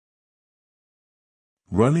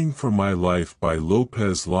Running for My Life by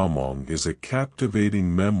Lopez Lomong is a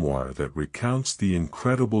captivating memoir that recounts the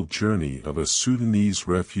incredible journey of a Sudanese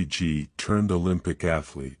refugee turned Olympic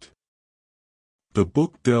athlete. The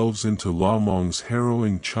book delves into Lomong's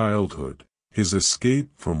harrowing childhood, his escape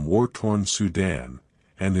from war-torn Sudan,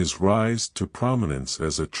 and his rise to prominence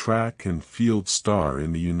as a track and field star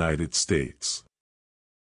in the United States.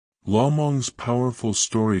 Lomong's powerful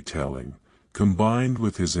storytelling, combined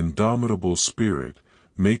with his indomitable spirit,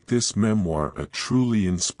 make this memoir a truly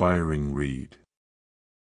inspiring read.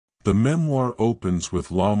 The memoir opens with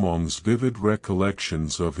Lomong's vivid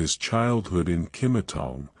recollections of his childhood in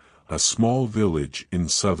Kimotong, a small village in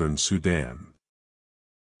southern Sudan.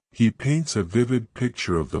 He paints a vivid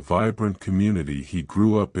picture of the vibrant community he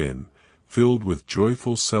grew up in, filled with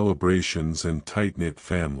joyful celebrations and tight-knit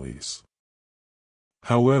families.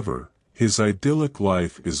 However, his idyllic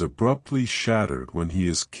life is abruptly shattered when he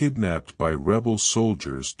is kidnapped by rebel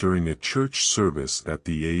soldiers during a church service at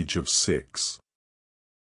the age of 6.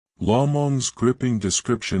 Lomong's gripping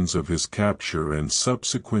descriptions of his capture and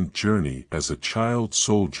subsequent journey as a child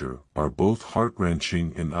soldier are both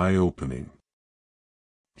heart-wrenching and eye-opening.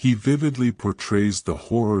 He vividly portrays the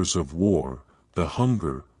horrors of war, the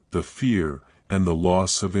hunger, the fear, and the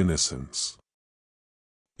loss of innocence.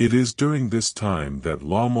 It is during this time that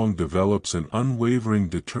Lomong develops an unwavering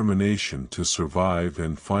determination to survive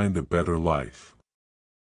and find a better life.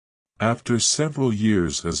 After several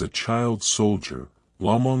years as a child soldier,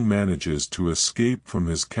 Lomong manages to escape from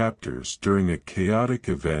his captors during a chaotic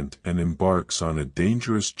event and embarks on a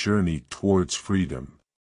dangerous journey towards freedom.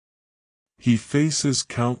 He faces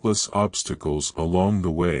countless obstacles along the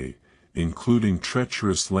way, including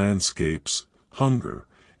treacherous landscapes, hunger,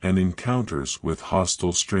 and encounters with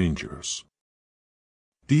hostile strangers.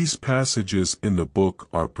 These passages in the book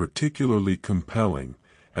are particularly compelling,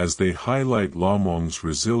 as they highlight Lomong's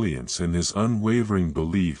resilience and his unwavering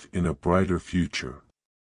belief in a brighter future.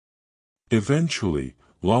 Eventually,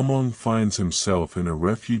 Lomong finds himself in a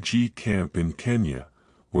refugee camp in Kenya,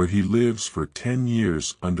 where he lives for 10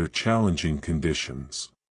 years under challenging conditions.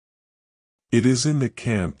 It is in the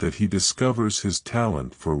camp that he discovers his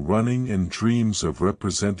talent for running and dreams of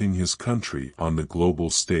representing his country on the global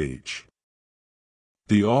stage.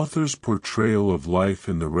 The author's portrayal of life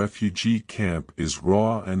in the refugee camp is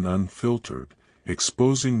raw and unfiltered,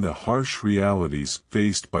 exposing the harsh realities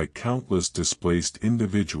faced by countless displaced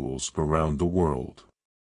individuals around the world.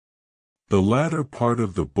 The latter part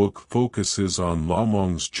of the book focuses on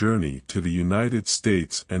Lomong's journey to the United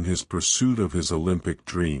States and his pursuit of his Olympic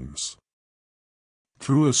dreams.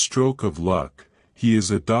 Through a stroke of luck, he is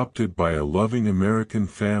adopted by a loving American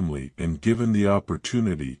family and given the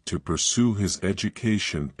opportunity to pursue his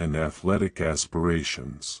education and athletic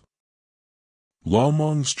aspirations.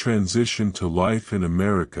 Lomong's transition to life in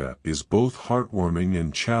America is both heartwarming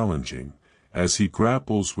and challenging, as he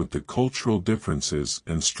grapples with the cultural differences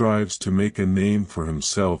and strives to make a name for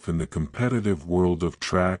himself in the competitive world of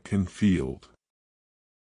track and field.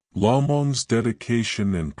 Lomong's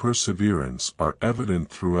dedication and perseverance are evident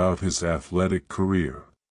throughout his athletic career.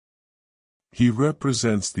 He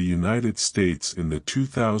represents the United States in the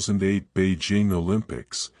 2008 Beijing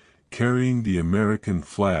Olympics, carrying the American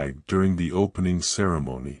flag during the opening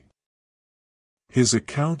ceremony. His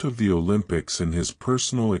account of the Olympics and his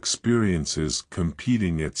personal experiences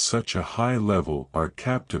competing at such a high level are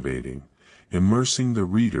captivating, immersing the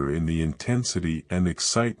reader in the intensity and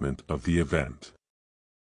excitement of the event.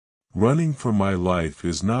 Running for My Life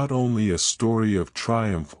is not only a story of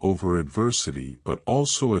triumph over adversity but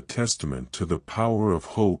also a testament to the power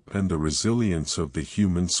of hope and the resilience of the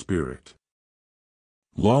human spirit.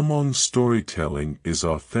 Lomong's storytelling is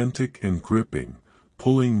authentic and gripping,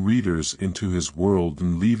 pulling readers into his world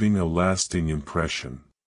and leaving a lasting impression.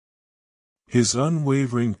 His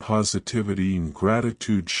unwavering positivity and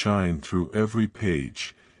gratitude shine through every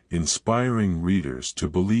page, inspiring readers to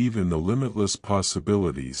believe in the limitless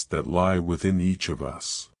possibilities that lie within each of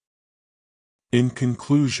us. In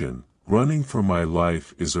conclusion, Running for My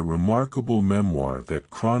Life is a remarkable memoir that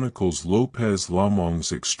chronicles Lopez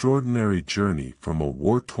Lomong's extraordinary journey from a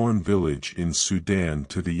war-torn village in Sudan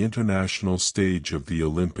to the international stage of the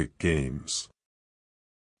Olympic Games.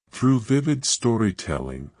 Through vivid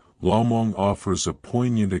storytelling, Lomong offers a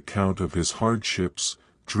poignant account of his hardships,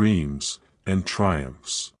 dreams, and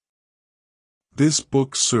triumphs. This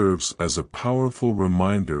book serves as a powerful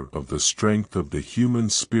reminder of the strength of the human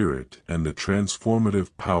spirit and the transformative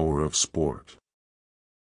power of sport.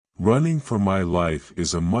 Running for My Life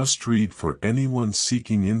is a must-read for anyone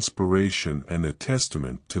seeking inspiration and a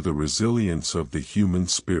testament to the resilience of the human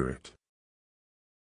spirit.